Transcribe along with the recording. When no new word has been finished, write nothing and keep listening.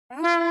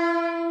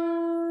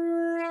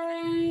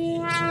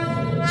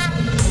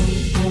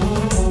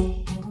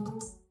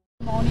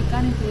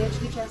నేను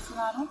పిహెచ్డి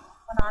చేస్తున్నాను.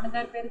 మా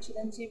నాన్నగారి పేరు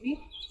చిరంజీవి.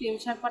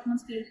 విశాఖపట్నం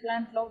స్టీల్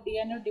ప్లాంట్లో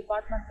డిఎన్యూ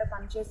డిపార్ట్మెంట్లో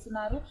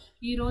పనిచేస్తున్నారు.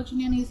 ఈరోజు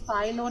నేను ఈ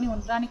స్థాయిలోని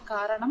ఉండడానికి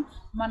కారణం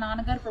మా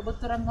నాన్నగారు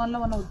ప్రభుత్వ రంగంలో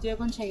ఉన్న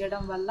ఉద్యోగం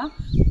చేయడం వల్ల.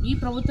 ఈ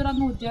ప్రభుత్వ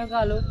రంగ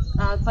ఉద్యోగాలు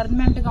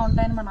పర్మనెంట్గా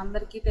ఉంటాయని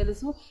మనందరికీ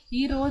తెలుసు.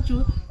 ఈరోజు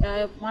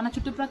మన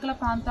చుట్టుప్రక్కల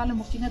ప్రాంతాలు,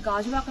 ముఖ్యంగా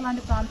గాజువాక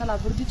లాంటి ప్రాంతాలు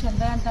అభివృద్ధి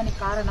చెందాయడానికి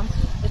కారణం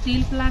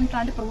స్టీల్ ప్లాంట్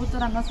లాంటి ప్రభుత్వ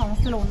రంగ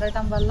సంస్థలు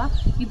ఉండటం వల్ల.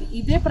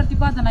 ఇదే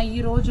ప్రతిపాదన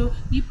ఈరోజు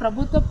ఈ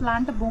ప్రభుత్వ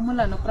ప్లాంట్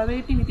భూములను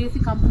ప్రైవేటు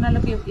విదేశీ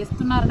కంపెనీలకు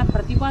ఇస్తున్నారన్న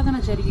ప్రతిపాదన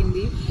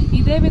జరిగింది.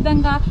 ఇదే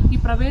విధంగా ఈ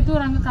ప్రైవేటు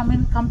రంగ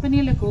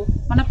కంపెనీలకు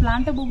మన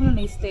ప్లాంట్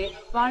భూములను ఇస్తే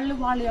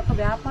వాళ్ళ యొక్క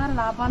వ్యాపార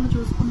లాభాలను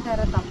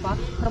చూసుకుంటారే తప్ప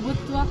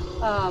ప్రభుత్వ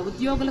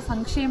ఉద్యోగుల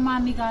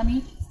సంక్షేమాన్ని కానీ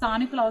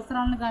స్థానికుల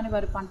అవసరాలను కానీ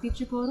వారు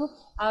పట్టించుకోరు.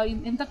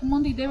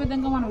 ఇంతకుముందు ఇదే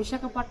విధంగా మన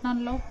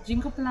విశాఖపట్నంలో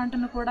జింక్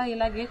ప్లాంట్ను కూడా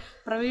ఇలాగే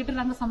ప్రైవేటు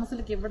రంగ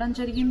సంస్థలకు ఇవ్వడం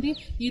జరిగింది.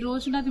 ఈ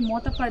రోజున అది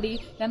మూతపడి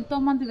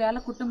ఎంతోమంది వేల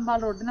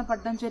కుటుంబాలు ఒడ్డున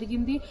పడడం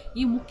జరిగింది.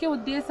 ఈ ముఖ్య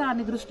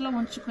ఉద్దేశాన్ని దృష్టిలో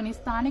ఉంచుకుని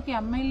స్థానిక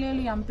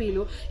ఎమ్మెల్యేలు,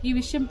 ఎంపీలు ఈ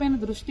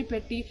విషయంపైన దృష్టి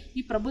పెట్టి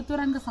ఈ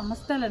ప్రభుత్వ రంగ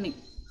సంస్థలని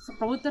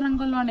ప్రభుత్వ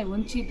రంగంలోనే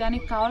ఉంచి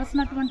దానికి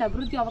కావాల్సినటువంటి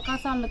అభివృద్ధి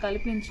అవకాశాలను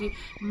కల్పించి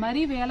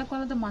మరీ వేల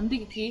కొలది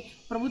మందికి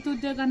ప్రభుత్వ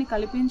ఉద్యోగాన్ని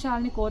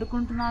కల్పించాలని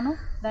కోరుకుంటున్నాను.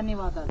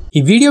 ధన్యవాదాలు.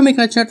 ఈ వీడియో మీకు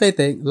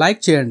నచ్చినట్లయితే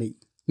లైక్ చేయండి,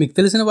 మీకు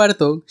తెలిసిన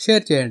వారితో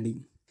షేర్ చేయండి.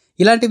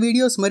 ఇలాంటి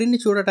వీడియోస్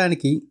మరిన్ని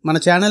చూడటానికి మన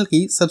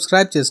ఛానల్కి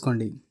సబ్స్క్రైబ్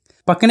చేసుకోండి.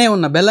 పక్కనే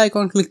ఉన్న బెల్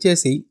ఐకాన్ క్లిక్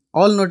చేసి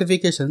ఆల్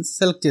నోటిఫికేషన్స్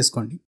సెలెక్ట్ చేసుకోండి.